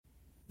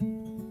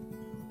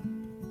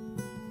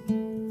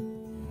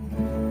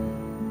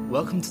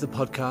Welcome to the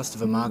podcast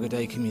of Imago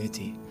Dei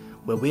Community,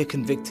 where we are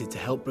convicted to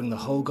help bring the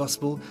whole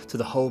gospel to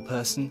the whole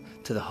person,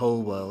 to the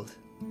whole world.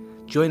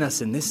 Join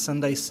us in this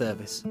Sunday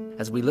service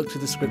as we look to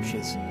the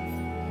scriptures,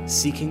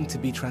 seeking to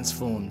be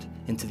transformed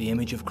into the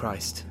image of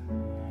Christ.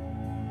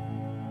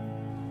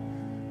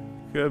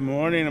 Good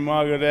morning,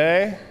 Imago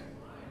Dei.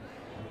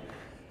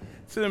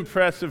 It's an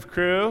impressive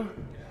crew.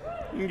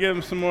 You can give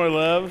them some more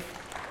love.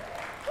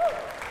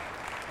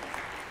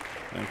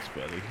 Thanks,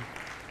 buddy.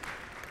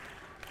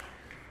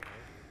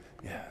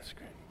 Yeah, that's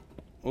great.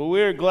 Well,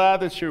 we're glad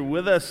that you're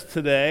with us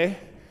today.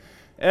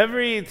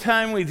 Every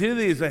time we do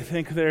these, I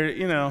think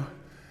there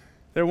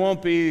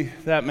won't be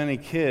that many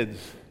kids.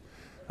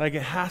 Like,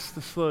 it has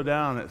to slow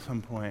down at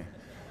some point.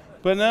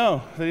 But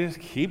no, they just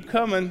keep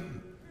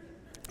coming.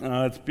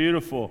 It's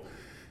beautiful.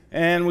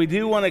 And we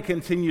do want to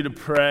continue to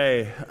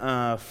pray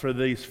for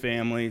these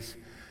families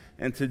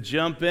and to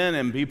jump in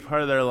and be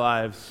part of their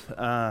lives.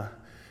 And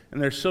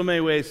there's so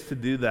many ways to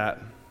do that.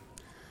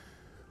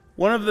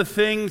 One of the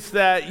things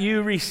that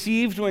you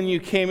received when you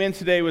came in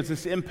today was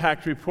this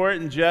impact report,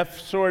 and Jeff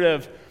sort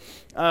of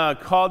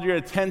called your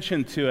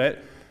attention to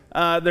it.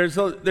 There's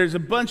a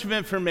bunch of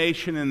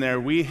information in there.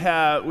 We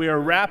are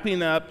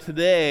wrapping up.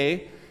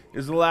 Today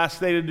is the last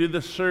day to do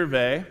the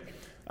survey.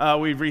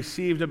 We've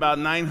received about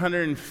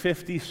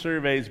 950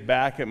 surveys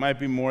back. It might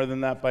be more than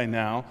that by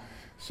now.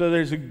 So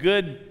there's a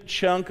good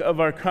chunk of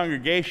our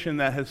congregation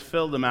that has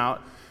filled them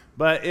out.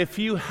 But if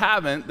you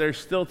haven't, there's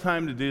still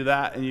time to do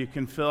that, and you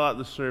can fill out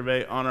the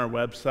survey on our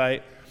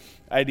website,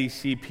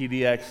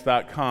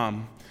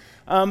 idcpdx.com.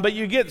 But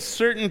you get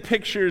certain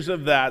pictures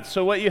of that.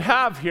 So what you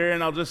have here,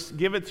 and I'll just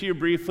give it to you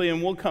briefly,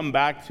 and we'll come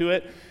back to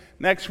it.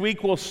 Next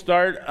week, we'll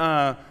start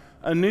a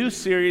new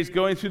series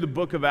going through the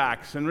book of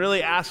Acts and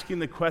really asking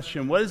the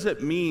question, what does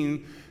it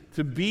mean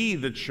to be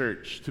the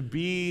church, to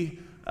be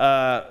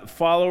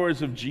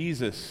followers of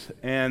Jesus?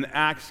 And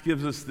Acts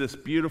gives us this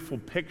beautiful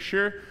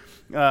picture.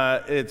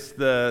 It's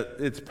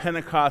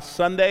Pentecost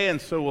Sunday, and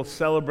so we'll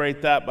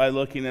celebrate that by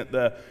looking at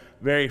the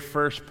very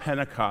first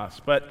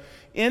Pentecost. But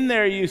in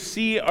there you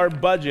see our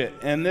budget,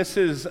 and this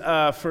is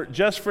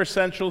for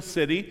Central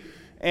City.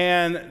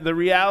 And the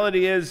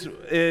reality is,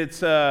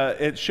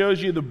 it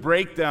shows you the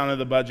breakdown of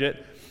the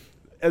budget.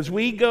 As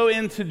we go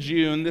into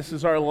June, this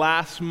is our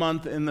last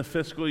month in the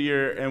fiscal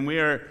year, and we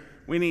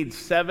need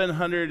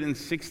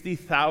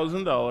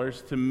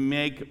 $760,000 to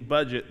make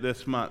budget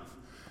this month,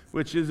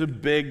 which is a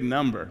big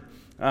number.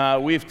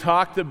 We've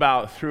talked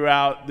about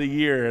throughout the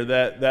year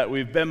that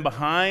we've been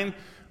behind.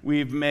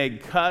 We've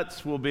made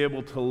cuts. We'll be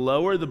able to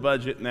lower the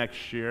budget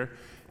next year.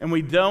 And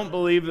we don't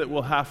believe that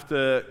we'll have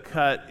to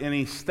cut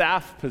any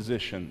staff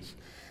positions.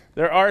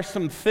 There are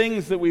some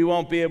things that we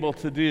won't be able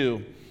to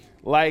do,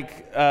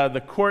 like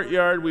the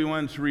courtyard. We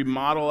want to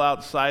remodel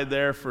outside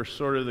there for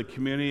sort of the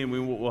community, and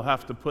we'll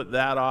have to put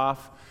that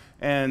off,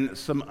 and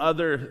some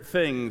other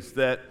things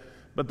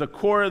but the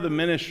core of the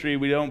ministry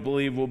we don't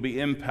believe will be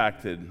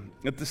impacted.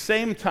 At the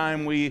same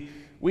time, we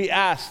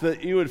ask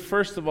that you would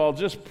first of all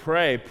just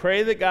pray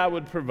that God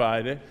would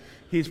provide it.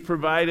 He's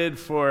provided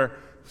for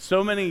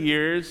so many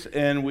years,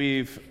 and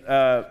we've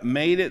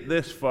made it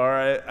this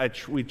far.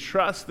 We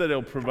trust that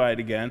He'll provide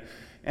again.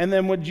 And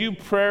then would you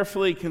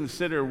prayerfully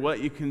consider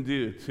what you can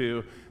do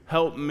to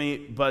help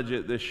meet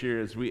budget this year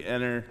as we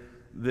enter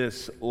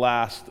this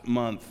last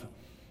month?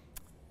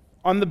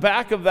 On the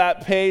back of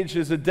that page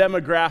is a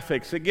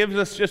demographics. It gives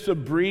us just a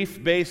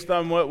brief based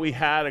on what we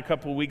had a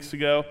couple weeks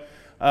ago,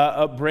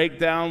 a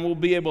breakdown. We'll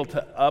be able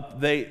to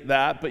update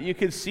that, but you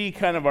can see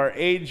kind of our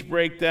age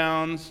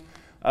breakdowns,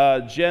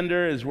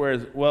 gender as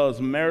well as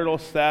marital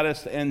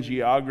status and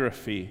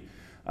geography.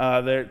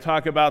 They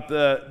talk about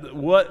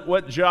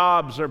what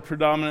jobs are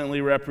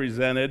predominantly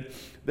represented.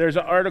 There's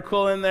an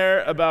article in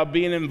there about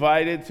being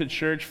invited to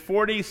church.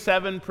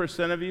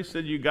 47% of you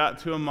said you got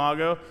to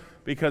Imago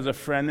because a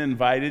friend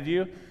invited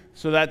you.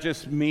 So that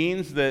just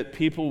means that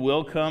people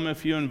will come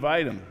if you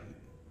invite them.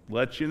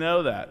 Let you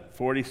know that.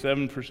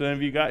 47%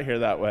 of you got here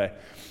that way.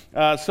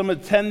 Some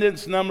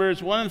attendance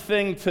numbers. One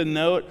thing to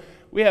note,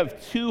 we have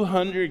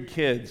 200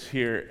 kids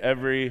here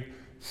every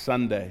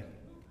Sunday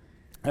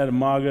at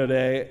Imago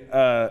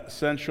Dei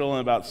Central,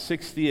 and about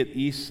 60 at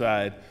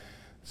Eastside.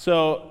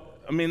 So,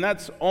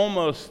 that's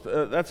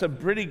a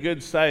pretty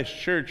good sized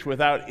church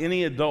without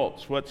any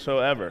adults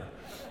whatsoever.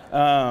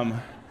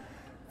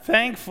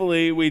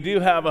 Thankfully, we do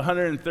have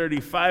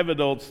 135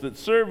 adults that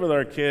serve with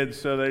our kids,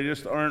 so they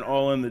just aren't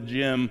all in the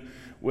gym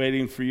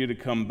waiting for you to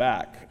come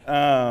back.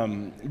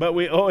 But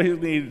we always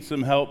need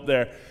some help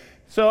there.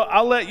 So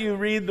I'll let you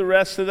read the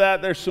rest of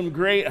that. There's some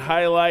great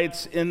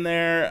highlights in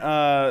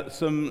there,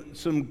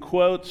 some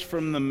quotes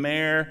from the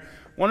mayor.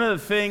 One of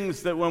the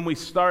things that when we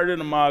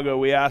started Imago,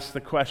 we asked the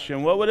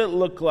question, what would it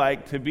look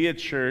like to be a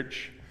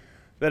church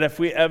that if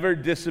we ever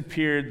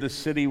disappeared, the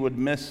city would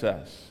miss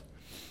us?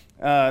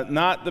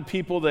 Not the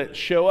people that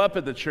show up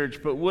at the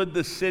church, but would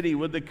the city,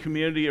 would the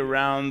community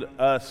around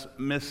us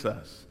miss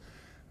us?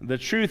 The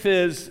truth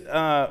is,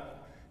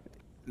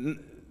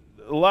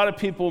 a lot of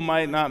people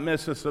might not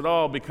miss us at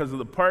all because of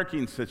the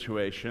parking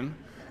situation.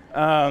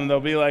 They'll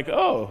be like,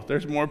 oh,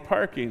 there's more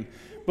parking.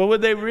 But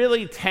would they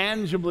really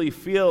tangibly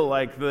feel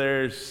like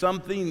there's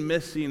something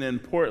missing in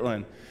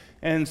Portland?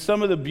 And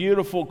some of the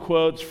beautiful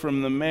quotes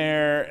from the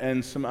mayor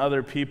and some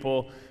other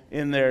people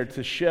in there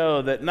to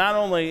show that not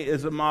only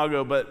is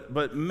Imago,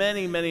 but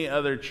many, many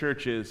other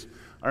churches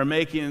are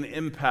making an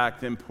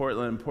impact in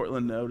Portland, and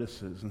Portland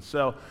notices. And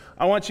so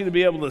I want you to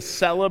be able to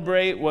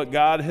celebrate what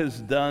God has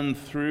done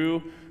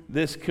through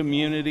this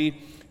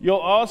community. You'll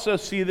also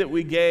see that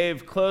we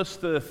gave close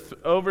to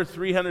over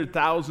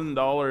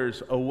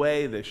 $300,000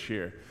 away this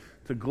year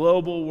to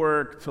global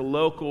work, to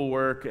local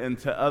work, and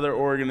to other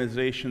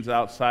organizations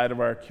outside of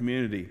our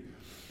community.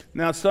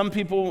 Now, some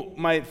people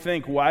might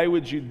think, why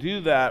would you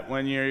do that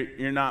when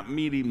you're not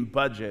meeting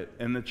budget?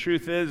 And the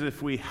truth is,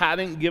 if we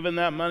hadn't given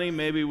that money,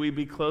 maybe we'd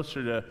be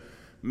closer to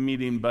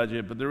meeting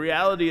budget. But the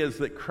reality is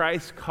that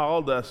Christ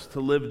called us to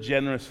live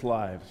generous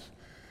lives,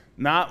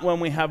 not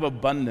when we have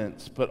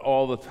abundance, but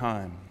all the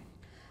time.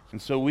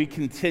 And so we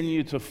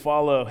continue to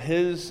follow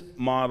his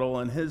model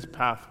and his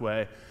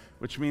pathway,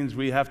 which means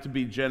we have to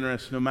be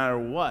generous no matter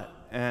what,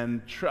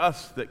 and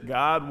trust that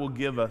God will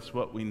give us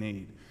what we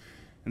need.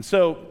 And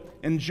so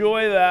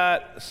enjoy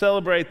that,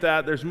 celebrate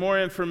that. There's more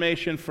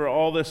information for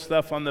all this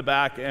stuff on the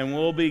back, and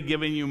we'll be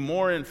giving you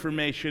more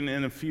information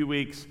in a few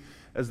weeks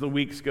as the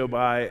weeks go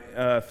by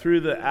through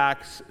the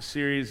Acts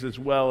series, as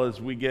well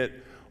as we get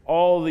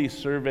all these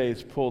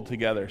surveys pulled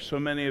together. So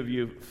many of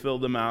you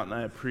filled them out, and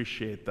I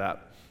appreciate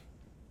that.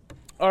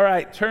 All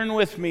right, turn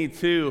with me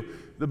to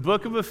the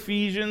book of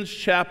Ephesians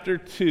chapter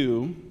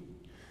 2.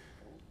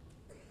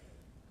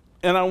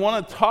 And I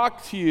want to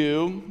talk to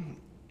you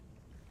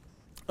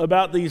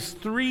about these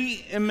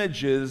three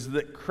images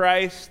that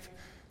Christ,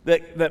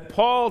 that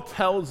Paul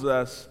tells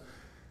us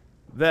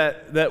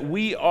that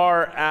we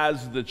are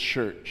as the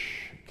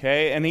church.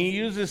 Okay? And he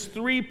uses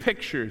three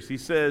pictures. He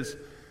says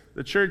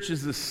the church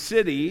is a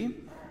city,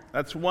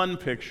 that's one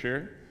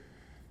picture.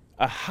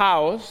 A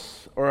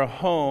house or a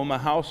home, a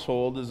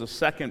household, is a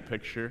second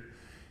picture.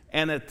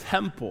 And a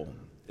temple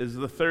is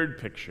the third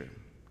picture.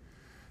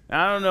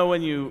 Now, I don't know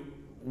when you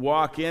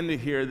walk into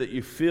here that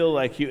you feel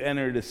like you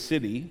entered a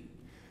city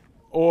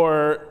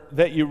or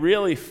that you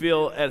really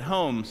feel at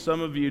home.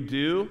 Some of you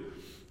do,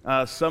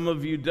 some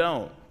of you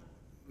don't.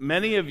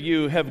 Many of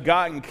you have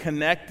gotten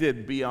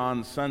connected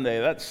beyond Sunday.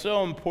 That's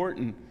so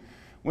important.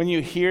 When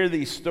you hear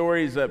these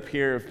stories up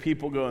here of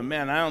people going,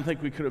 man, I don't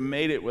think we could have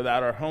made it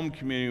without our home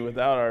community,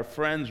 without our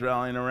friends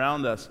rallying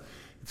around us.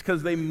 It's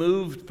because they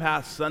moved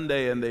past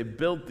Sunday and they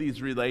built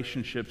these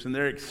relationships and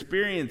they're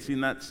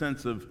experiencing that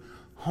sense of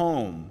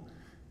home.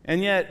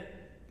 And yet,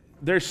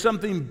 there's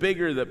something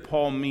bigger that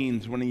Paul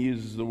means when he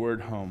uses the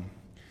word home.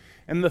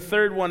 And the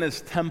third one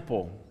is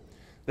temple.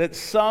 That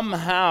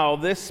somehow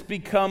this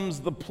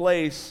becomes the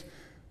place,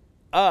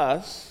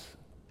 us,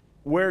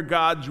 where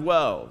God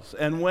dwells.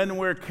 And when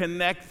we're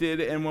connected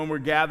and when we're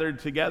gathered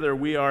together,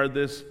 we are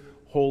this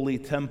holy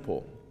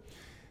temple.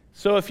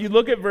 So if you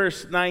look at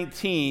verse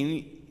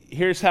 19,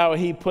 here's how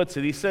he puts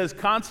it. He says,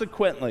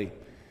 consequently,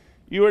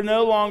 you are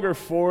no longer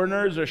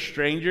foreigners or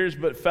strangers,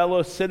 but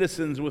fellow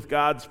citizens with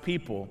God's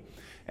people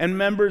and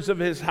members of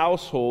his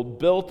household,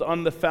 built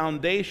on the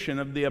foundation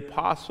of the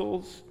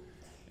apostles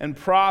and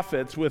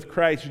prophets, with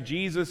Christ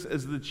Jesus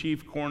as the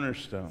chief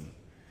cornerstone.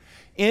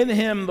 In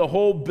him, the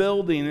whole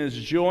building is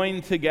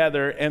joined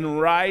together and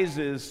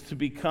rises to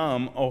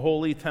become a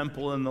holy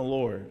temple in the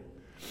Lord.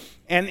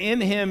 And in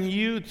him,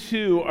 you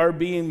too are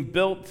being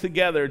built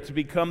together to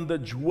become the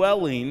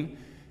dwelling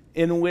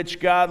in which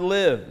God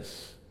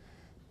lives.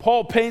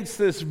 Paul paints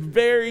this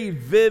very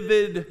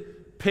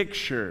vivid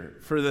picture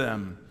for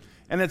them.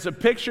 And it's a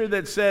picture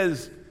that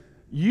says,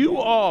 you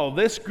all,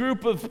 this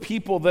group of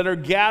people that are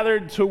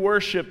gathered to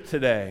worship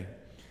today,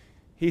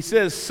 he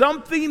says,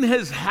 something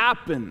has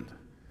happened.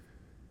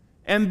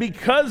 And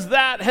because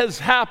that has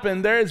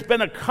happened, there has been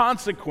a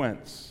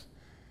consequence.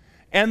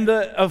 And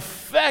the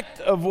effect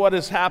of what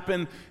has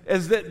happened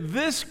is that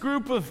this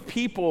group of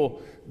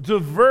people,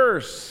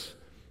 diverse,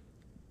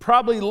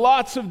 probably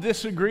lots of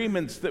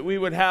disagreements that we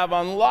would have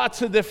on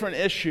lots of different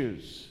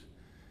issues,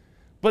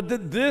 but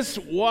that this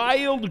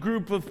wild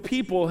group of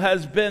people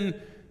has been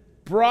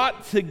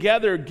brought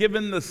together,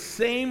 given the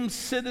same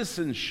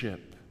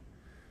citizenship,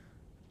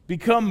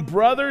 become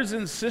brothers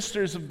and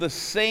sisters of the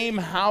same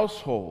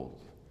household.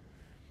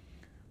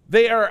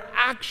 They are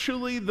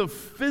actually the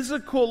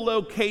physical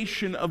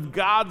location of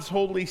God's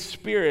Holy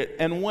Spirit.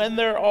 And when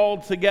they're all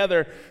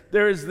together,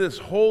 there is this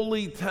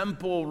holy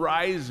temple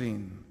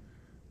rising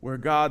where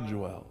God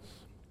dwells.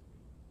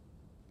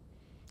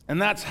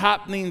 And that's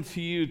happening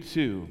to you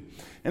too.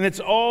 And it's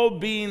all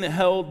being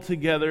held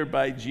together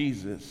by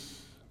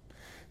Jesus.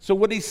 So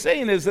what he's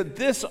saying is that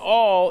this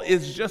all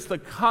is just a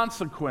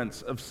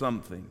consequence of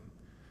something.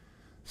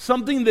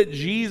 Something that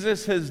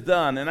Jesus has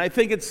done. And I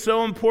think it's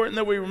so important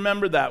that we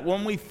remember that.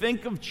 When we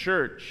think of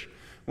church,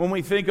 when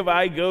we think of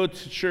I go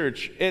to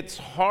church, it's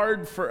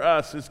hard for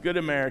us as good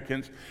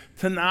Americans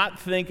to not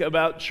think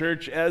about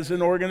church as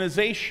an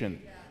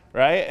organization.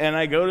 right? And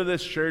I go to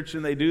this church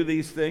and they do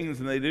these things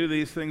and they do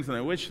these things and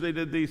I wish they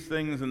did these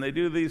things and they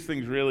do these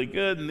things really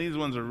good and these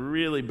ones are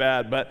really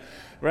bad, but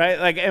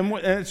right? And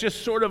it's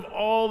just sort of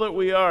all that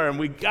we are. And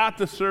we got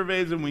the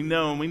surveys and we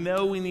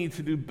know we need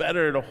to do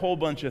better at a whole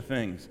bunch of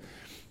things.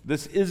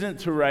 This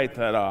isn't to write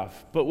that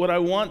off. But what I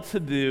want to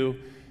do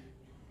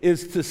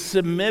is to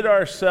submit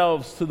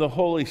ourselves to the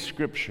Holy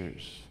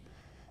Scriptures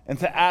and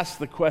to ask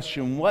the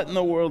question, what in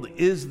the world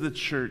is the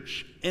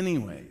church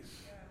anyways?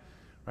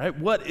 Right?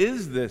 What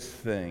is this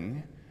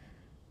thing?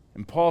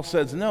 And Paul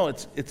says, no,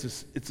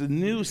 it's a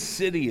new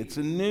city. It's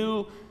a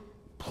new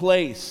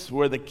place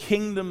where the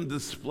kingdom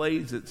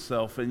displays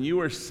itself, and you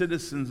are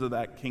citizens of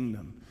that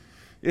kingdom.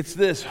 It's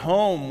this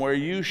home where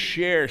you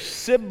share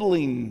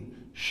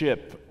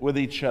siblingship with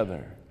each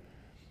other.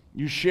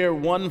 You share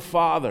one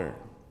Father,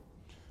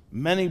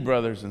 many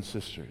brothers and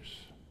sisters,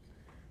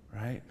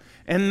 right?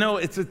 And no,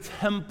 it's a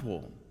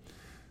temple.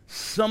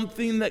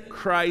 Something that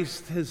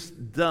Christ has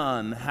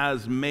done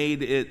has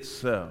made it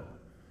so.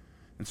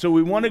 And so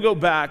we want to go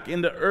back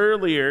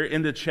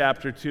into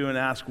chapter 2 and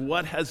ask,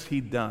 what has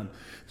he done?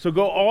 So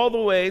go all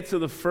the way to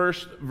the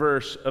first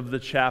verse of the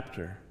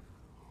chapter.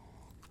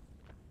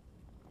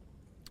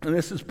 And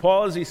this is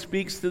Paul as he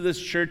speaks to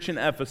this church in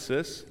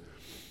Ephesus,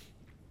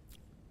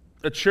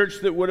 a church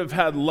that would have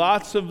had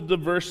lots of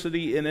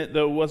diversity in it,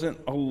 though it wasn't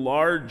a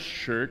large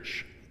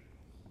church.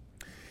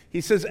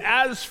 He says,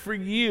 as for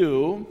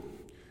you,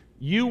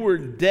 you were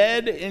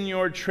dead in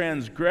your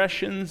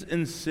transgressions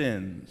and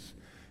sins,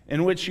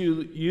 in which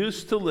you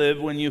used to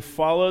live when you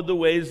followed the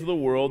ways of the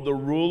world, the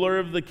ruler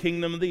of the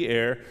kingdom of the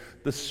air,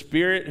 the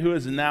spirit who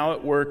is now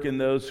at work in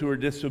those who are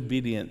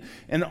disobedient.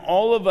 And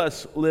all of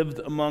us lived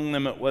among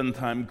them at one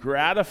time,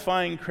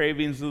 gratifying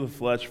cravings of the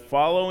flesh,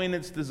 following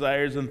its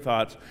desires and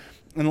thoughts.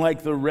 And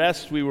like the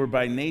rest, we were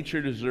by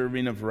nature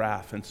deserving of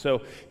wrath. And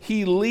so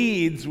he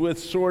leads with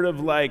sort of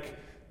like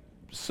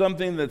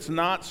something that's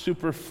not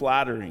super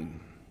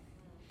flattering.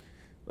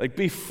 Like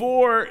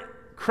before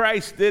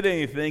Christ did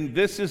anything,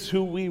 this is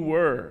who we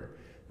were.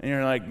 And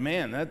you're like,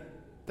 man,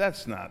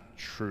 that's not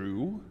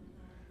true,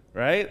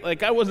 right?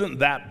 Like I wasn't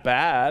that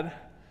bad.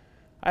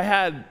 I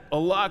had a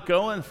lot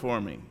going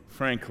for me,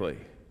 frankly.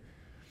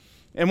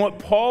 And what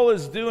Paul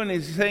is doing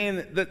is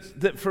saying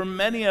that for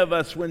many of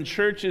us, when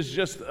church is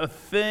just a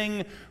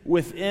thing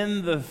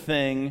within the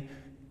thing,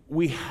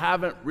 we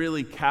haven't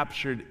really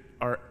captured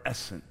our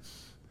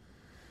essence.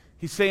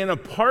 He's saying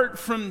apart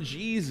from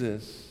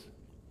Jesus,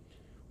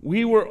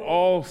 we were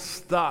all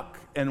stuck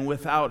and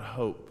without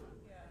hope,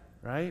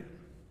 right?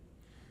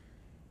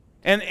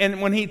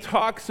 And when he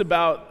talks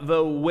about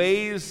the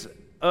ways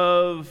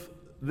of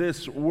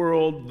this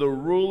world, the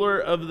ruler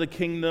of the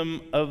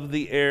kingdom of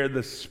the air,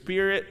 the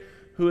spirit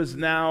who is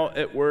now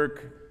at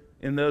work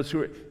in those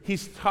who are,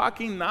 he's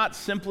talking not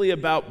simply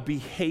about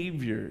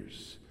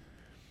behaviors,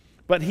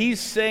 but he's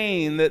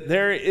saying that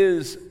there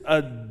is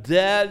a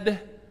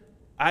dead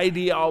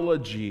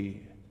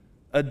ideology,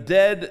 a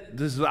dead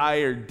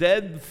desire,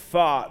 dead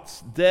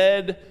thoughts,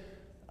 dead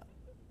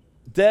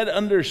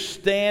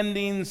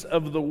understandings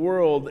of the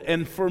world.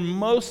 And for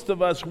most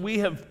of us, we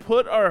have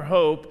put our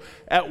hope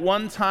at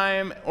one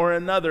time or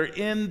another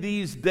in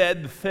these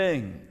dead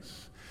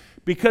things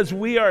because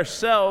we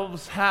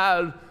ourselves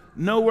have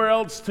nowhere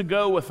else to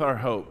go with our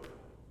hope.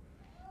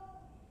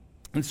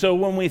 And so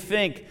when we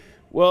think,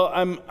 well,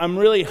 I'm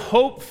really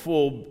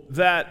hopeful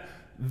that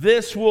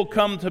this will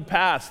come to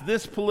pass,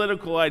 this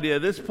political idea,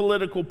 this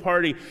political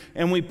party,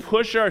 and we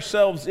push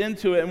ourselves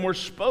into it, and we're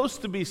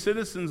supposed to be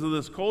citizens of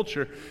this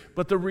culture,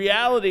 but the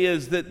reality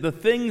is that the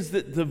things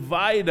that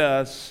divide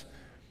us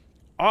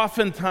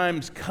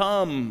oftentimes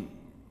come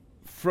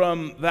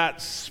from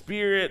that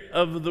spirit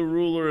of the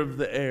ruler of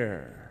the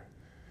air,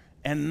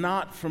 and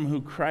not from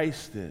who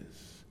Christ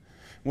is.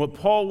 What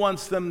Paul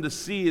wants them to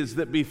see is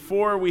that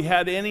before we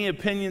had any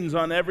opinions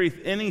on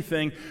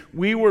anything,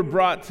 we were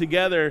brought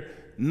together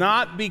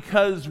not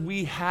because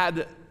we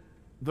had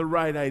the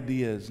right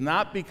ideas,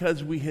 not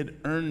because we had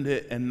earned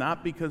it, and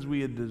not because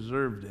we had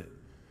deserved it.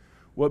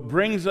 What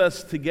brings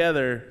us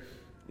together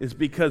is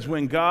because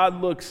when God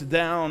looks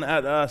down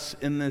at us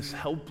in this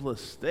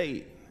helpless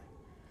state,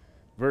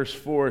 verse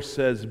 4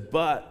 says,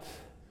 but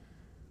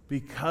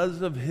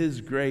because of his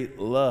great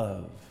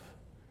love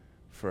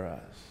for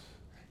us,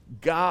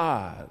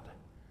 God,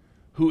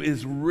 who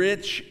is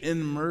rich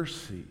in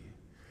mercy,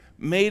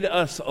 made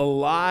us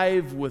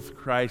alive with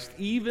Christ,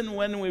 even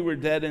when we were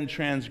dead in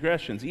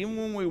transgressions, even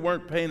when we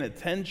weren't paying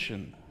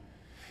attention.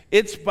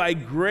 It's by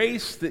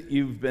grace that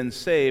you've been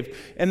saved.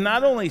 And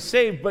not only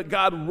saved, but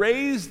God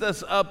raised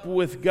us up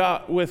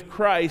with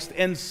Christ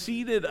and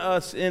seated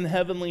us in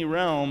heavenly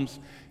realms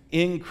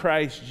in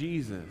Christ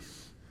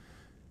Jesus,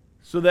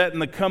 so that in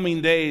the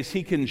coming days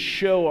he can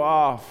show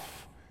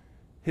off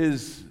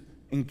his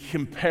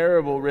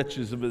incomparable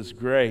riches of his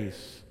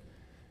grace.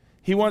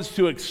 He wants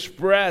to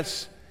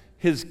express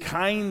his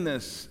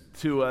kindness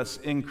to us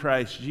in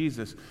Christ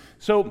Jesus.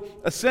 So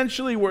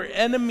essentially, we're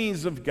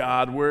enemies of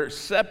God. We're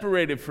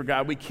separated from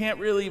God. We can't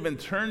really even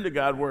turn to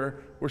God.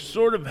 We're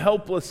sort of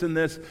helpless in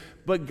this.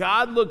 But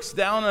God looks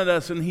down at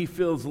us and he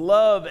feels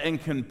love and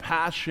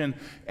compassion.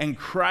 And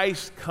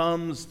Christ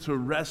comes to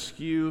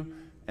rescue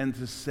and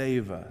to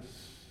save us.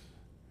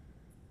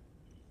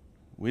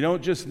 We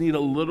don't just need a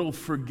little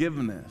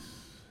forgiveness.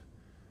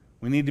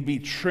 We need to be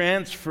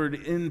transferred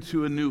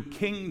into a new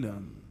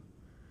kingdom.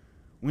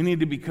 We need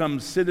to become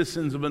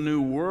citizens of a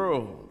new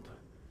world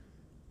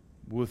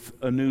with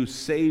a new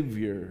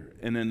Savior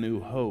and a new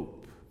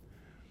hope.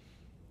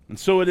 And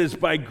so it is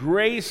by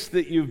grace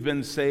that you've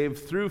been saved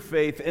through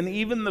faith, and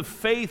even the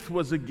faith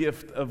was a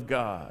gift of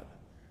God.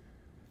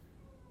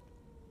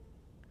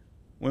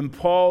 When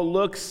Paul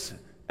looks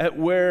at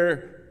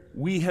where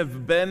we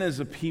have been as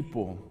a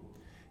people,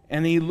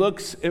 and he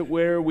looks at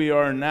where we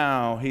are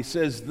now, he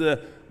says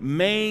the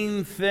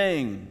main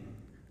thing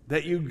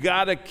that you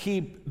got to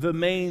keep the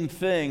main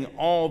thing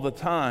all the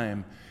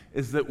time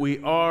is that we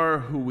are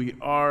who we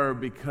are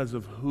because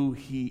of who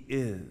he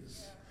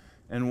is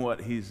and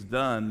what he's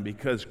done,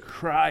 because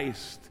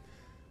Christ,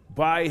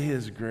 by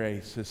his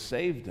grace, has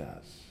saved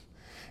us.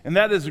 And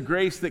that is a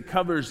grace that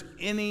covers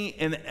any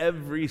and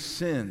every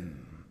sin.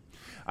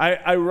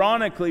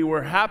 Ironically,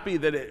 we're happy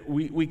that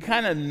we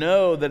kind of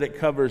know that it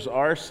covers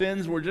our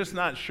sins. We're just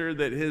not sure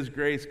that his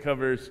grace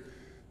covers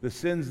the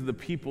sins of the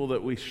people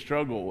that we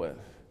struggle with.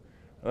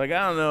 Like,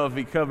 I don't know if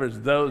he covers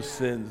those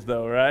sins,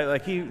 though, right?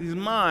 Like, he's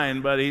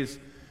mine, but he's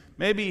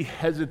maybe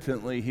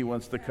hesitantly he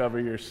wants to cover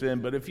your sin.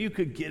 But if you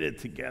could get it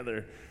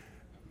together.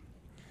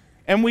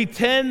 And we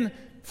tend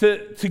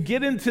to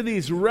get into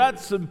these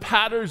ruts and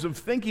patterns of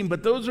thinking,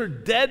 but those are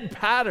dead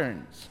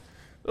patterns.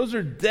 Those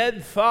are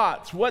dead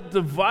thoughts. What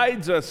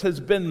divides us has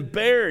been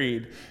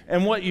buried,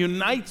 and what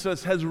unites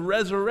us has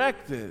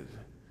resurrected.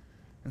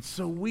 And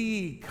so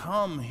we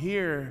come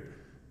here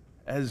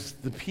as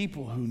the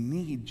people who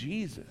need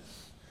Jesus.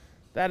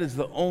 That is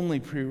the only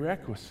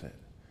prerequisite.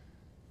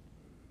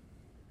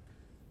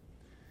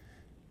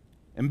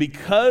 And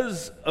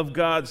because of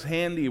God's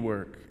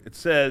handiwork, it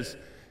says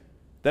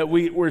that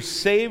we were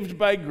saved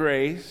by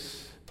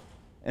grace,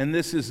 and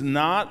this is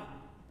not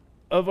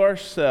of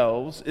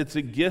ourselves, it's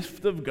a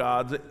gift of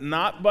God,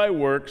 not by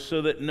works,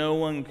 so that no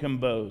one can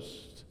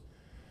boast.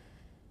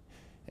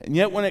 And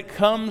yet when it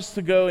comes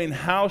to going,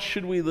 how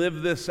should we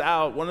live this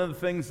out? One of the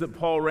things that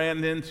Paul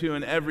ran into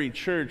in every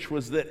church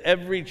was that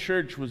every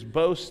church was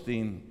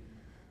boasting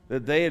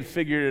that they had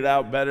figured it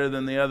out better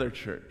than the other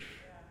church.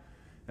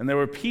 And there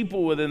were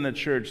people within the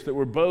church that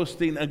were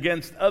boasting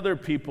against other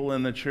people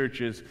in the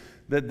churches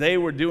that they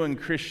were doing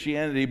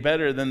Christianity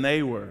better than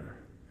they were.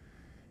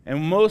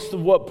 And most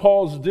of what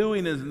Paul's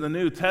doing is in the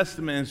New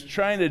Testament is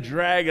trying to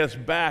drag us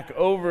back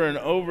over and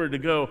over to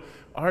go,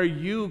 are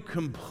you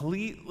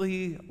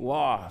completely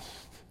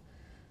lost?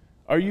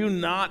 Are you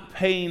not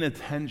paying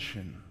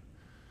attention?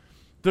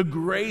 The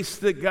grace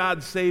that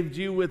God saved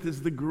you with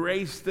is the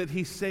grace that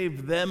he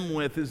saved them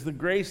with, is the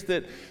grace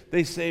that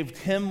they saved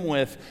him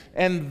with.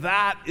 And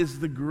that is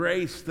the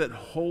grace that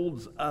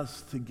holds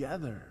us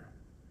together.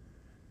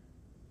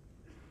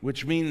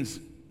 Which means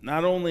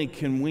not only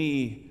can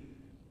we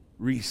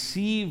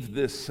receive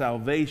this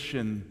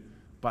salvation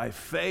by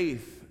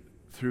faith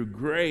through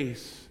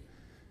grace,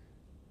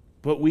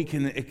 but we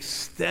can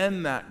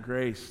extend that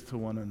grace to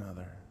one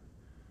another.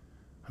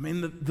 I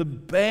mean, the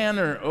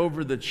banner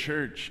over the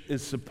church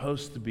is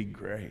supposed to be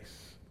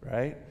grace,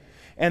 right?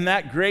 And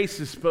that grace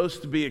is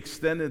supposed to be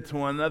extended to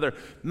one another,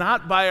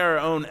 not by our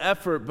own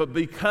effort, but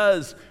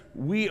because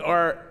we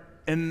are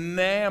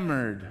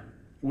enamored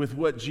with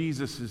what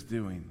Jesus is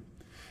doing.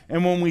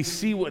 And when we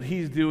see what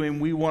he's doing,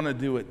 we want to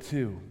do it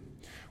too.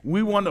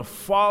 We want to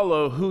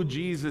follow who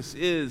Jesus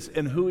is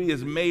and who he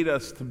has made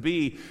us to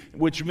be,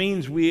 which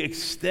means we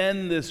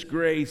extend this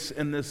grace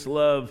and this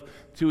love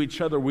to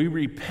each other. We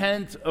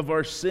repent of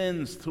our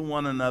sins to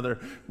one another.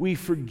 We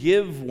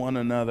forgive one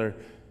another.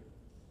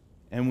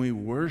 And we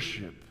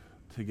worship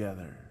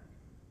together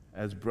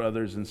as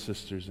brothers and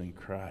sisters in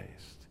Christ.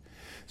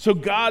 So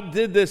God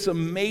did this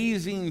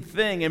amazing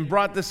thing and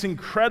brought this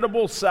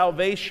incredible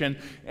salvation.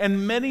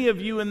 And many of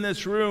you in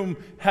this room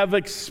have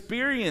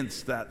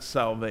experienced that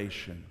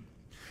salvation.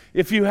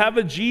 If you have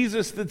a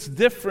Jesus that's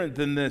different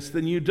than this,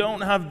 then you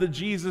don't have the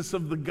Jesus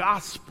of the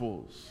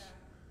Gospels.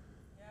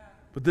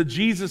 But the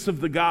Jesus of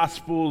the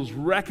Gospels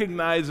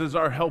recognizes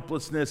our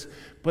helplessness,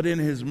 but in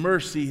his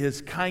mercy,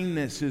 his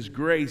kindness, his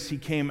grace, he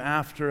came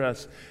after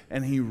us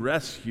and he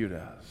rescued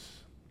us.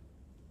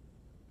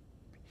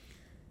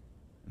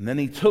 And then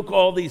he took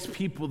all these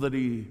people that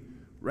he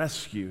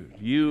rescued,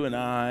 you and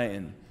I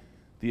and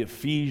the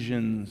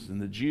Ephesians and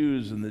the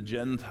Jews and the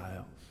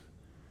Gentiles.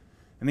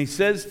 And he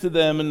says to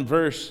them in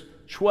verse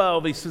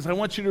 12, he says, I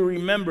want you to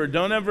remember,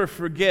 don't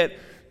forget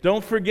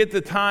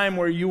the time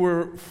where you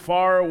were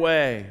far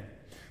away.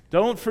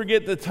 Don't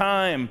forget the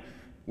time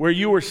where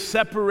you were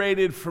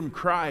separated from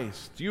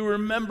Christ. You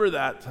remember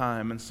that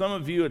time. And some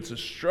of you, it's a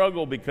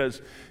struggle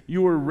because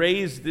you were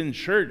raised in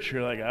church.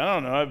 You're like, I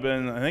don't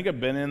know, I think I've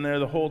been in there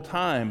the whole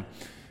time.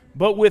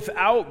 But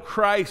without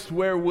Christ,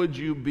 where would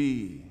you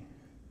be?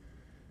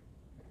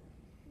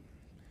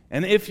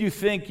 And if you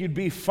think you'd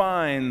be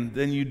fine,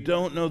 then you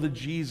don't know the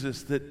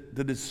Jesus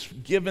that is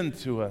given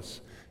to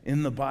us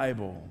in the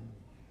Bible.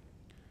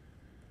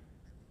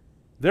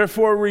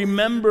 Therefore,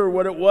 remember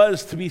what it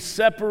was to be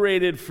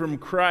separated from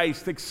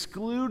Christ,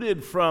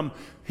 excluded from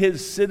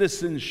his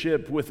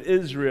citizenship with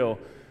Israel,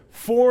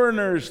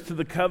 foreigners to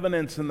the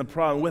covenants and the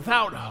promise,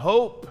 without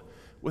hope,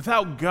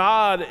 without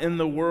God in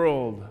the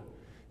world.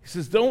 He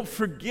says, don't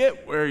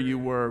forget where you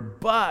were,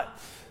 but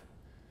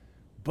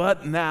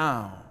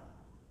now.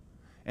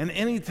 And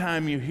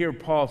anytime you hear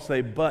Paul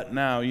say, but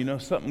now, you know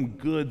something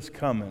good's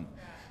coming.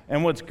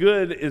 And what's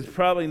good is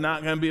probably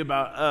not going to be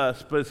about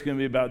us, but it's going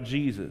to be about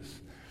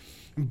Jesus.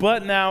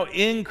 But now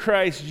in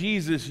Christ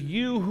Jesus,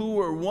 you who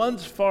were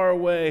once far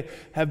away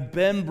have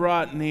been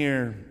brought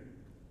near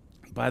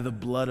by the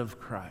blood of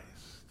Christ.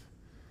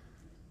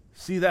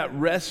 See, that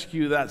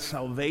rescue, that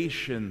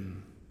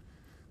salvation,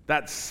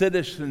 that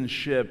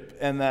citizenship,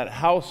 and that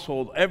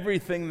household,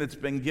 everything that's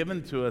been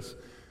given to us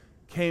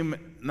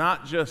came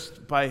not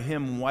just by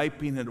him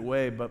wiping it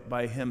away, but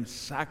by him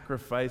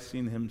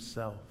sacrificing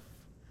himself,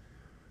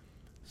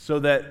 so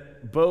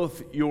that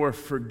both your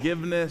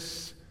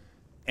forgiveness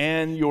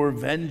and your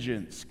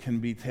vengeance can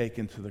be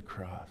taken to the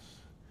cross.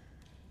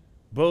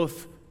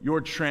 Both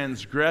your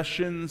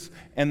transgressions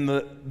and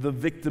the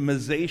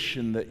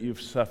victimization that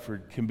you've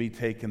suffered can be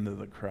taken to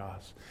the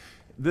cross.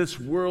 This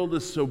world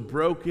is so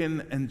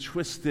broken and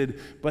twisted,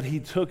 but he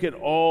took it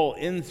all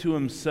into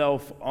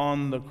himself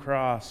on the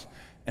cross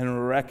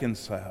and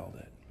reconciled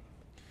it.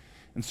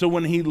 And so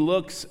when he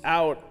looks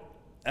out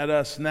at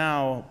us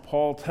now,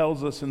 Paul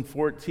tells us in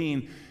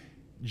 14,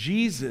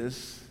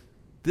 Jesus,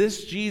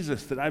 this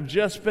Jesus that I've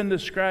just been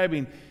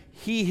describing,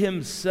 he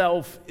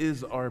himself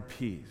is our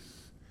peace.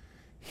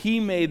 He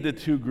made the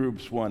two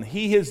groups one.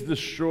 He has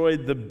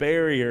destroyed the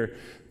barrier,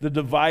 the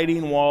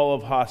dividing wall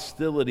of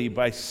hostility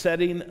by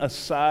setting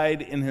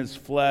aside in his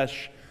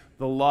flesh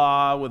the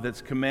law with its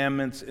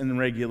commandments and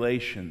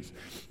regulations.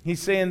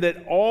 He's saying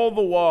that all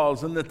the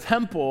walls in the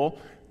temple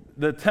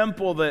that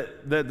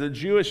the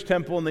Jewish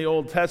temple in the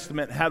Old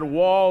Testament had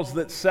walls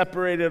that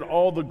separated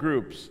all the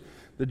groups.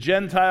 The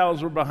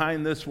Gentiles were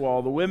behind this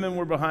wall. The women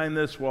were behind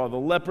this wall. The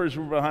lepers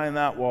were behind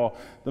that wall.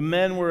 The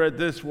men were at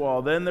this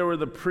wall. Then there were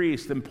the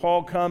priests. And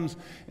Paul comes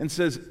and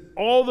says,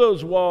 all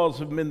those walls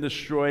have been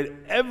destroyed.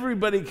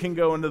 Everybody can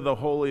go into the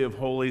Holy of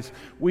Holies.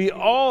 We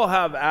all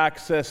have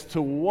access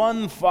to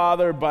one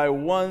Father by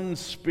one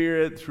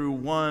Spirit through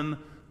one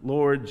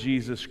Lord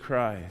Jesus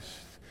Christ.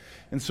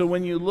 And so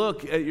when you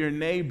look at your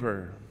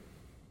neighbor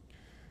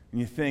and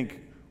you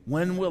think,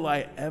 when will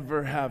I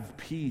ever have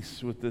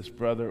peace with this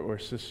brother or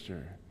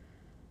sister?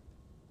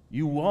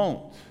 You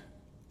won't,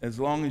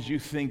 as long as you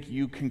think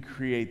you can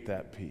create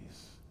that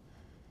peace.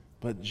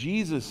 But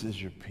Jesus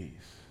is your peace.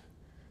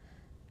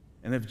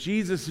 And if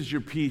Jesus is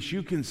your peace,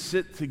 you can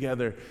sit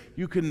together,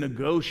 you can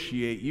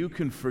negotiate, you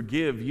can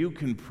forgive, you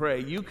can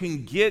pray, you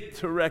can get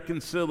to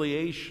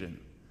reconciliation.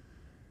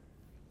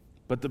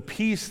 But the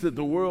peace that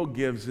the world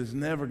gives is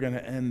never going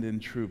to end in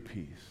true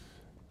peace.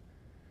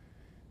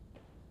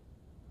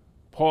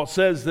 Paul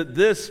says that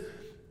this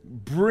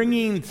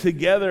bringing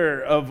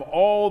together of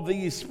all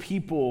these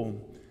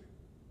people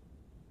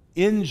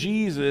in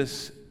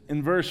Jesus,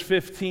 in verse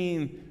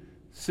 15,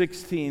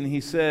 16, he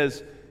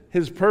says,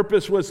 his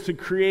purpose was to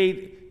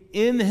create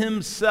in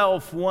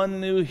himself one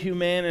new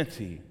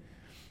humanity.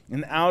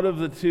 And out of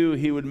the two,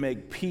 he would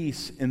make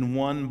peace in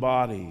one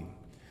body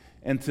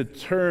and to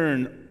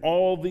turn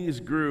all these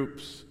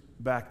groups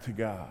back to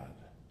God.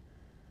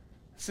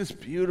 It's this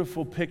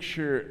beautiful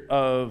picture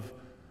of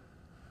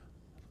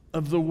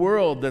the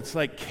world that's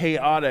like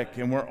chaotic,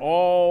 and we're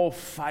all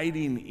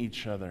fighting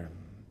each other.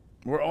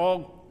 We're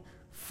all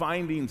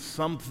finding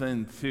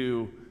something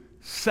to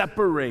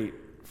separate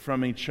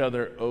from each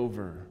other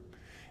over.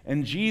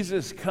 And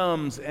Jesus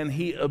comes and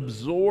he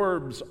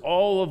absorbs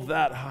all of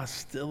that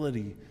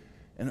hostility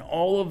and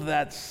all of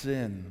that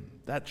sin,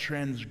 that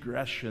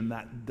transgression,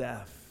 that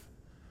death.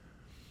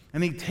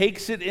 And he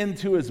takes it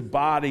into his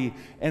body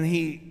and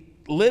he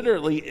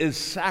literally is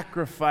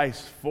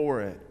sacrificed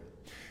for it.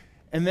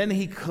 And then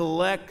he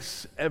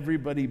collects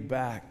everybody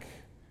back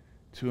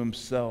to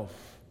himself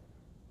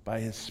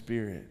by his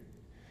Spirit.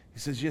 He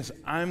says, yes,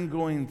 I'm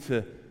going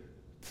to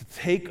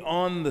take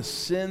on the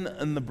sin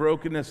and the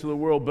brokenness of the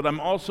world, but I'm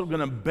also going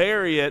to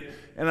bury it,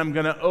 and I'm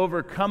going to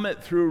overcome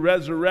it through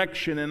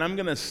resurrection, and I'm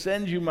going to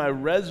send you my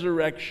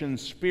resurrection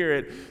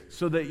Spirit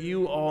so that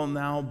you all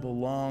now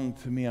belong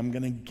to me. I'm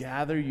going to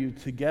gather you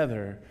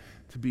together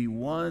to be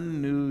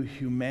one new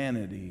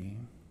humanity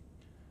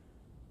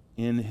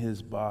in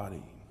his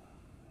body.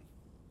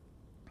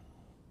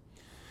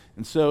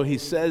 And so he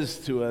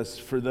says to us,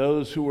 for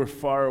those who were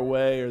far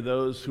away or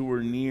those who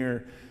were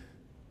near,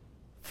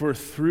 for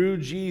through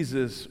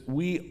Jesus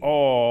we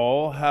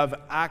all have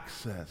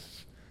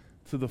access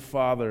to the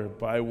Father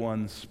by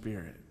one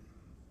Spirit.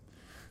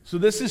 So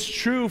this is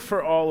true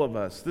for all of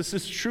us. This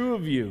is true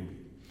of you.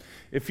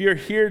 If you're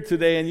here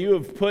today and you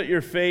have put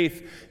your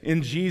faith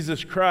in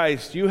Jesus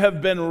Christ, you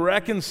have been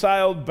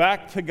reconciled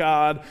back to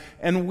God,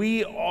 and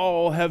we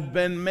all have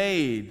been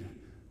made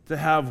to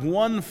have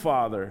one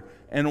Father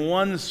and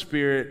one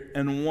Spirit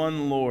and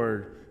one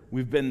Lord.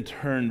 We've been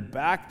turned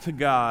back to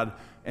God,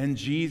 and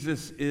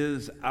Jesus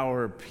is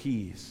our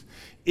peace.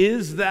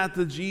 Is that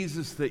the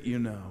Jesus that you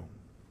know?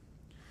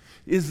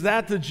 Is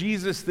that the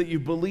Jesus that you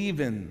believe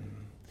in?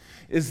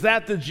 Is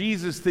that the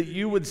Jesus that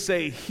you would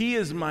say, He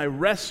is my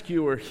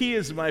rescuer, He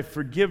is my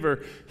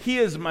forgiver, He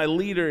is my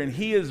leader, and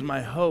He is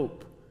my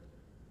hope?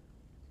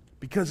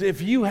 Because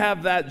if you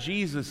have that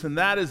Jesus, and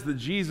that is the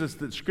Jesus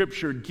that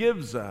Scripture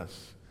gives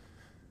us,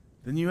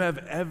 then you have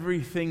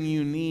everything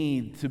you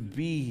need to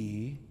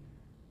be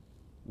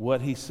what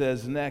He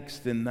says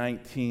next in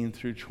 19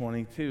 through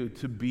 22,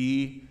 to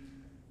be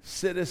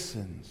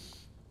citizens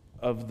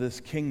of this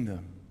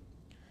kingdom,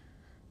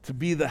 to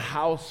be the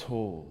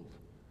household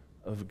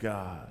of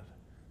God,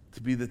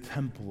 to be the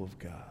temple of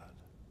God.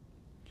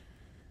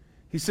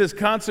 He says,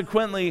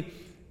 consequently,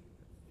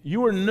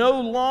 you are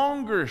no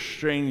longer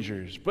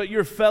strangers, but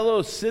your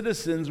fellow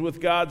citizens with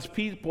God's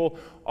people,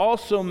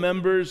 also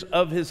members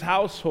of His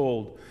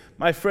household.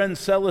 My friend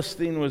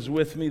Celestine was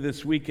with me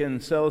this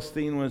weekend.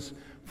 Celestine was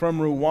from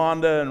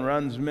Rwanda and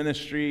runs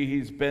ministry.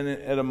 He's been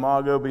at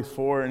Imago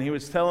before, and he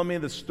was telling me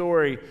the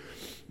story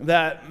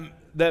that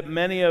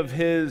many of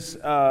his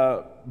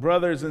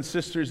brothers and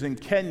sisters in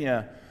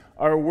Kenya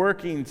are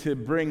working to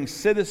bring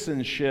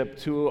citizenship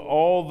to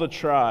all the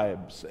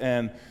tribes.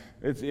 And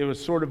it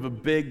was sort of a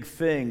big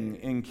thing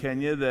in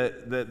Kenya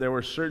that there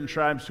were certain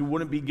tribes who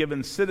wouldn't be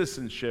given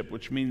citizenship,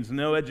 which means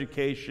no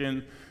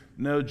education,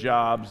 no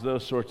jobs,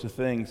 those sorts of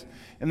things.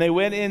 And they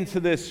went into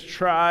this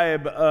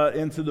tribe,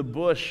 into the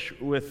bush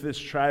with this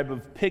tribe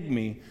of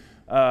Pygmy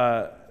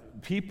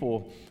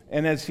people.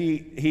 And as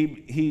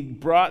he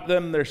brought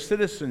them their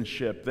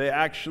citizenship, they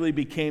actually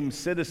became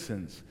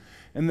citizens.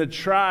 And the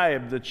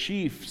tribe, the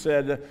chief,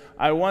 said,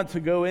 I want to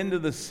go into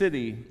the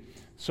city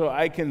so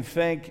I can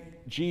thank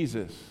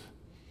Jesus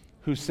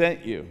who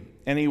sent you.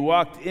 And he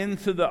walked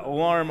into the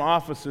alarm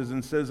offices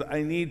and says,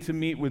 I need to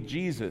meet with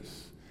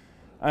Jesus.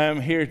 I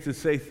am here to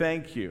say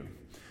thank you.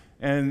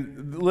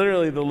 And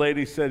literally the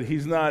lady said,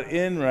 he's not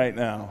in right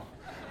now.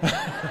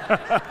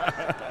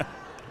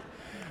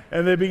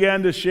 And they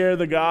began to share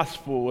the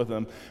gospel with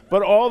them.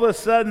 But all of a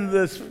sudden,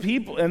 this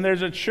people, and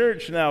there's a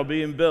church now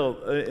being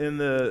built in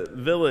the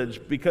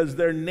village because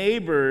their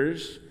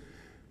neighbors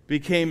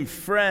became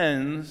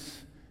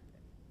friends,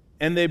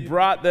 and they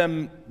brought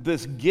them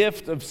this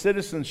gift of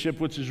citizenship,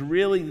 which is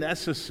really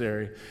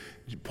necessary.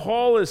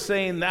 Paul is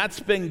saying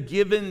that's been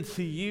given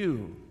to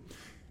you.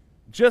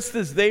 Just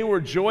as they were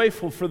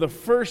joyful for the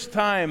first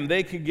time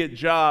they could get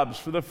jobs,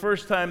 for the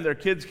first time their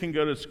kids can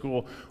go to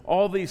school,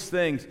 all these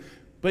things.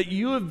 But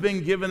you have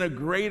been given a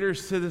greater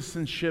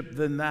citizenship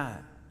than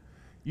that.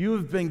 You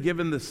have been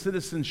given the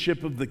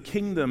citizenship of the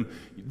kingdom.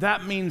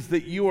 That means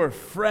that you are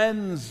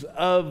friends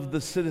of the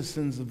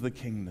citizens of the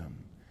kingdom,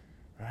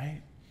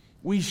 right?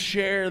 We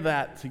share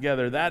that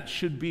together. That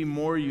should be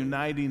more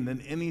uniting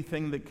than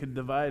anything that could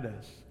divide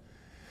us.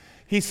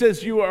 He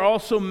says you are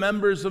also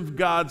members of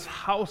God's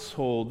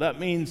household. That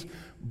means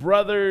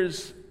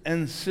brothers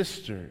and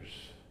sisters.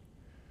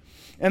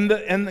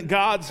 And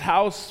God's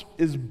house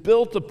is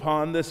built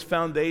upon this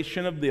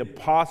foundation of the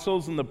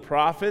apostles and the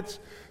prophets,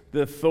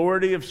 the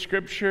authority of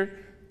Scripture,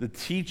 the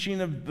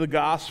teaching of the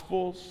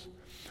Gospels.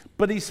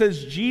 But he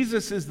says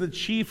Jesus is the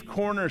chief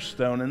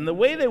cornerstone. And the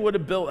way they would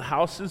have built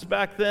houses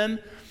back then,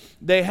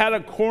 they had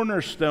a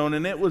cornerstone,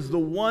 and it was the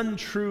one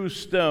true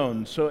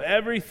stone. So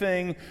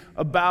everything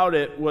about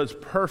it was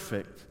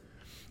perfect.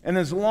 And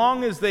as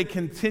long as they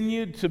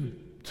continued to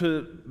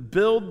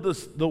build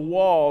the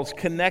walls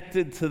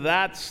connected to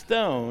that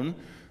stone,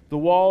 the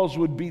walls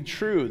would be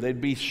true.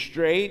 They'd be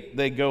straight.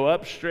 They'd go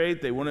up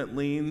straight. They wouldn't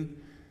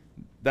lean.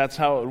 That's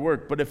how it would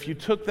work. But if you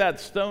took that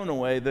stone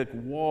away, the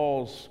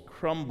walls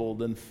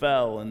crumbled and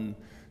fell and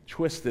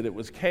twisted. It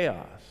was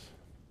chaos.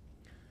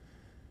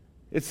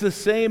 It's the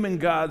same in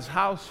God's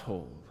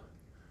household.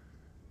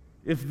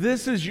 If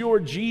this is your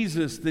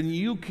Jesus, then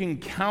you can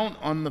count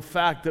on the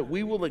fact that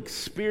we will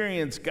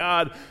experience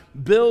God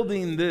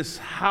building this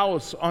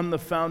house on the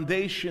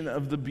foundation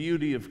of the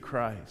beauty of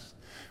Christ.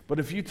 But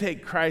if you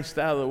take Christ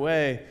out of the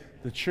way,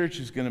 the church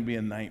is going to be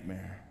a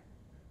nightmare.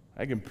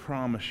 I can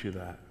promise you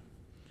that.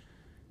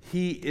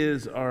 He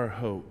is our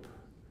hope.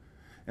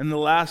 And the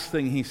last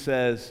thing he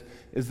says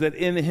is that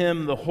in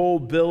him the whole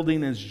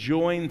building is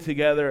joined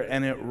together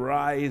and it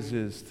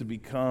rises to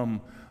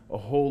become a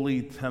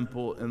holy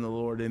temple in the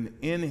Lord. And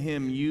in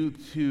him you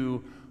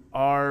too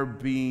are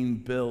being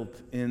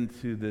built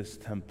into this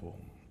temple.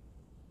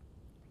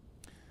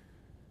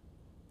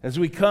 As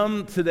we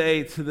come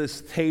today to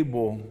this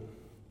table,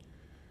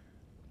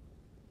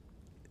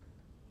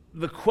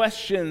 the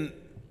question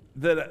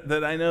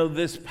that I know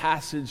this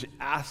passage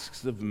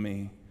asks of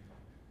me,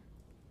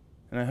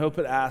 and I hope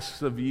it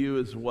asks of you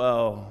as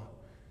well,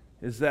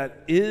 is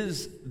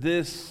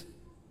this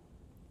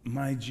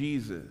my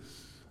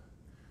Jesus?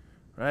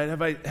 Right?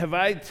 Have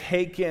I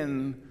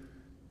taken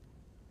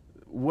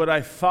what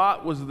I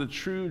thought was the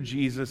true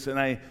Jesus, and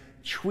I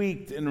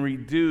tweaked and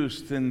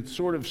reduced and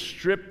sort of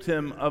stripped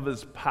him of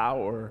his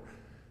power.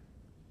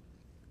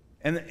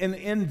 And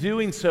in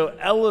doing so,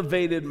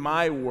 elevated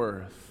my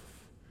worth.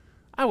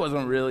 I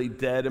wasn't really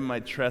dead in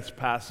my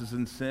trespasses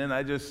and sin.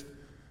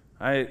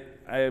 I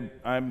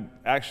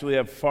actually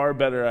have far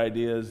better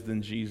ideas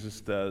than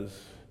Jesus does.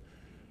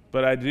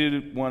 But I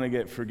do want to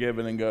get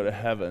forgiven and go to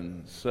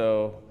heaven.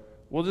 So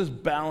we'll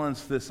just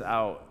balance this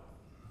out.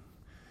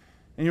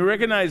 And you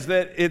recognize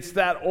that it's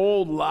that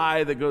old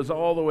lie that goes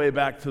all the way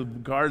back to the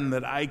garden,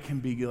 that I can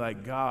be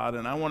like God,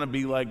 and I want to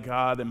be like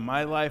God in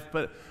my life,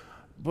 but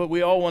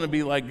we all want to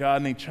be like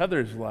God in each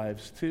other's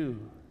lives too.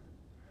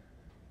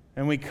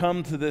 And we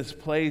come to this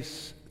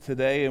place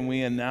today and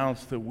we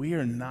announce that we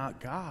are not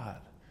God.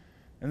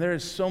 And there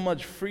is so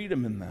much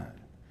freedom in that,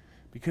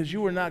 because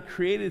you were not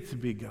created to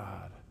be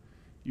God.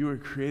 You were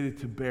created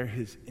to bear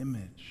his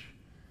image,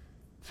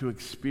 to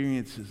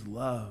experience his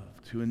love,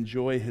 to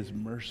enjoy his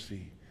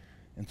mercy,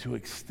 and to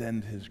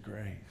extend his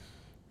grace.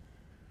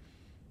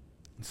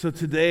 And so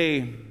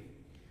today,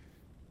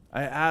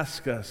 I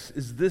ask us,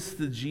 is this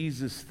the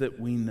Jesus that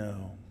we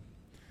know?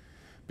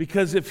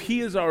 Because if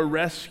he is our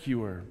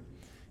rescuer,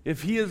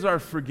 if he is our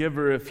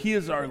forgiver, if he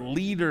is our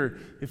leader,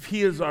 if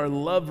he is our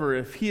lover,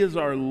 if he is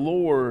our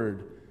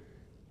Lord,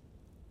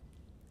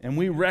 and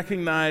we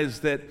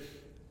recognize that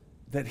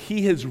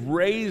he has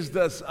raised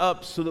us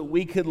up so that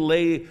we could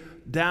lay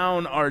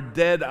down our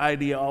dead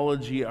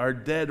ideology, our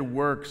dead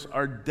works,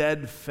 our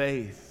dead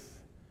faith,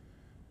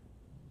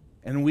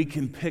 and we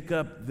can pick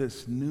up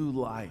this new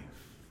life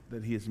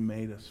that he has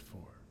made us for,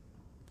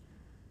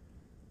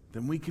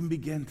 then we can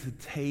begin to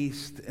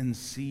taste and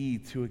see,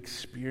 to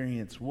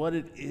experience what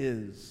it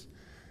is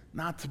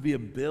not to be a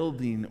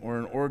building or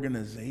an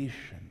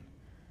organization,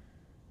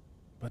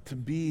 but to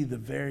be the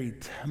very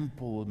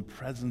temple and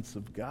presence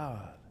of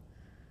God,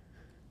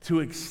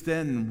 to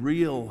extend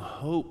real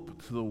hope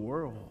to the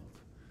world.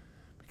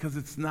 Because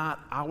it's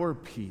not our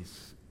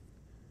peace,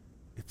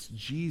 it's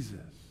Jesus.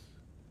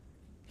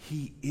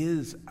 He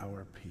is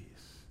our peace.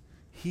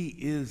 He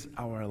is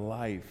our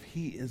life.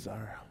 He is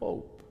our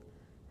hope,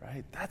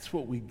 right? That's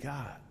what we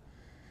got.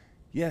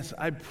 Yes,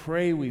 I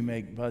pray we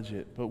make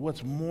budget, but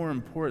what's more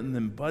important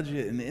than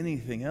budget and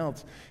anything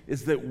else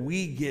is that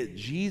we get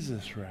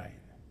Jesus right.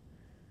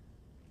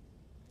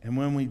 And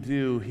when we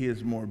do, he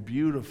is more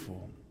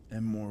beautiful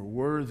and more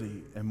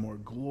worthy and more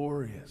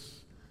glorious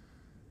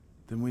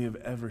than we have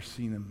ever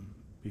seen him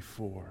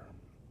before.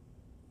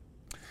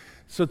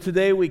 So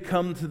today we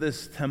come to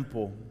this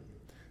table,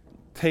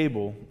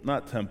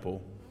 not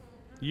temple.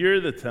 You're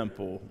the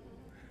temple.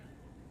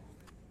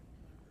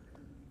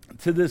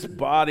 To this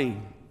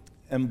body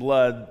and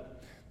blood,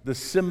 the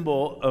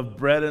symbol of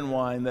bread and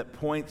wine that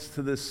points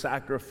to this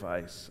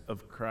sacrifice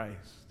of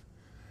Christ.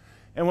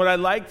 And what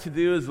I'd like to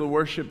do as the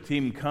worship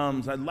team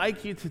comes, I'd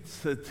like you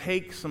to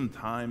take some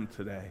time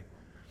today.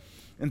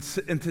 And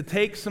to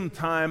take some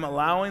time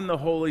allowing the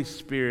Holy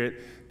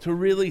Spirit to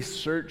really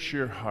search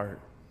your heart,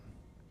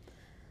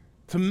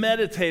 to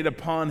meditate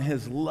upon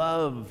his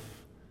love,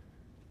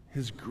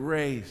 his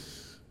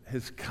grace,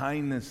 his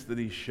kindness that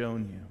he's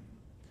shown you,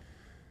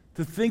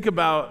 to think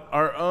about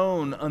our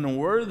own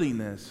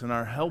unworthiness and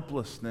our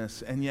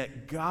helplessness, and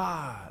yet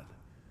God,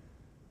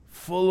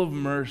 full of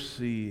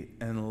mercy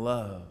and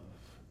love,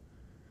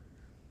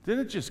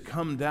 didn't just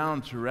come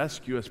down to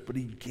rescue us, but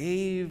he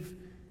gave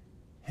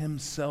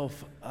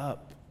himself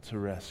up to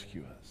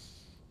rescue us.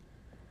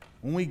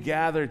 When we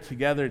gather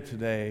together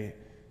today,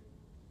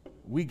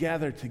 we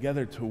gather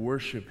together to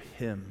worship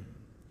him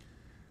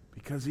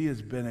because he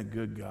has been a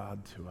good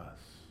God to us.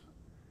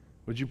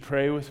 Would you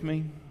pray with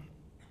me?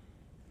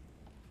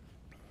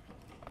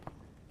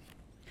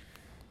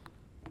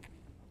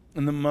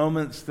 In the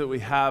moments that we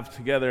have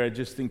together, I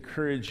just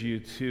encourage you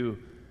to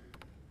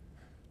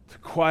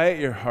quiet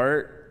your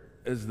heart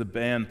as the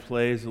band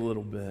plays a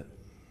little bit.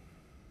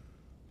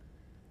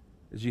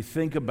 As you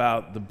think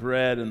about the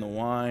bread and the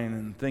wine,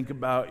 and think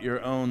about your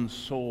own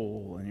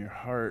soul and your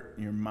heart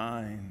and your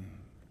mind,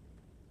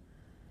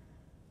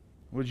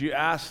 would you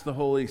ask the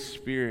Holy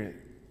Spirit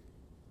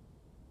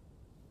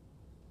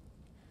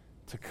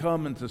to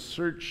come and to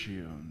search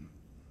you, and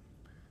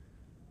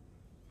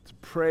to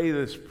pray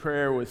this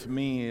prayer with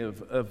me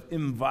of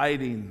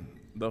inviting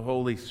the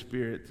Holy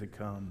Spirit to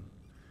come?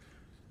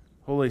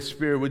 Holy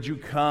Spirit, would you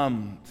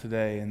come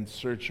today and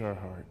search our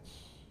hearts?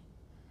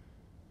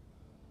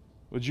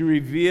 Would you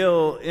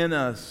reveal in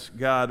us,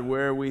 God,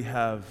 where we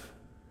have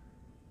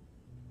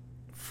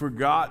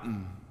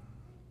forgotten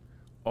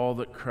all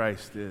that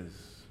Christ is?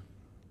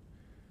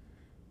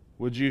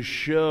 Would you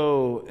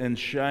show and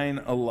shine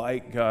a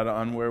light, God,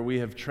 on where we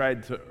have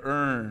tried to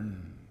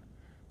earn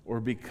or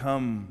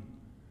become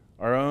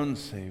our own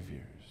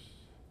saviors?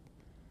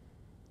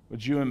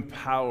 Would you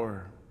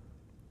empower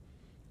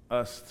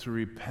us to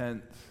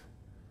repent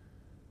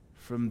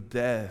from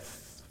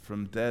death,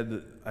 from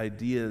dead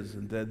ideas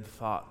and dead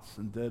thoughts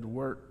and dead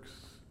works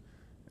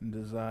and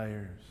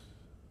desires?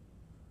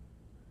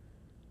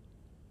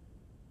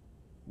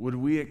 would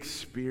we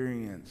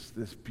experience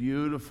this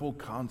beautiful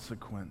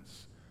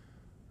consequence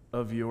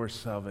of your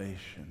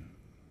salvation?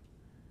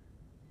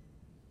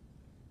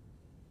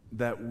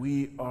 That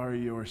we are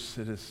your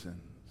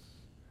citizens,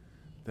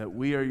 that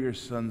we are your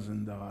sons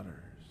and daughters,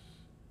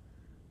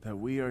 that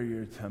we are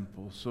your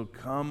temple. So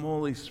come,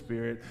 Holy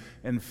Spirit,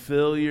 and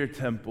fill your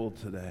temple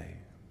today.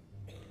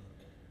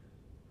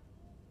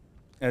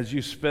 As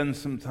you spend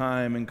some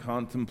time in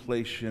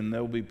contemplation,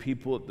 there will be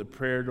people at the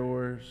prayer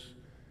doors.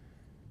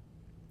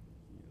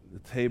 The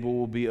table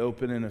will be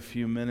open in a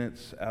few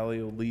minutes.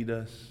 Allie will lead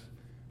us.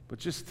 But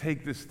just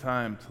take this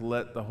time to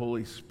let the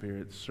Holy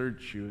Spirit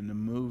search you and to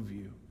move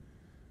you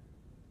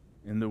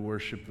in the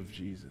worship of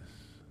Jesus.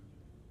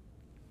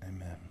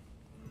 Amen.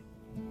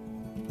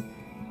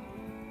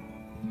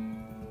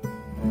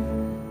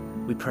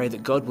 We pray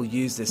that God will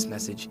use this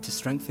message to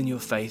strengthen your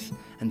faith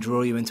and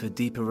draw you into a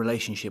deeper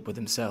relationship with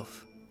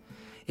himself.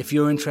 If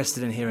you're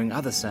interested in hearing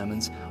other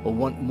sermons or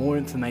want more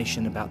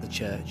information about the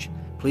church,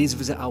 please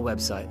visit our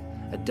website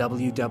at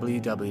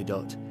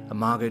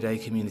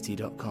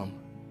www.imagodaycommunity.com.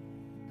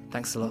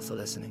 Thanks a lot for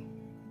listening.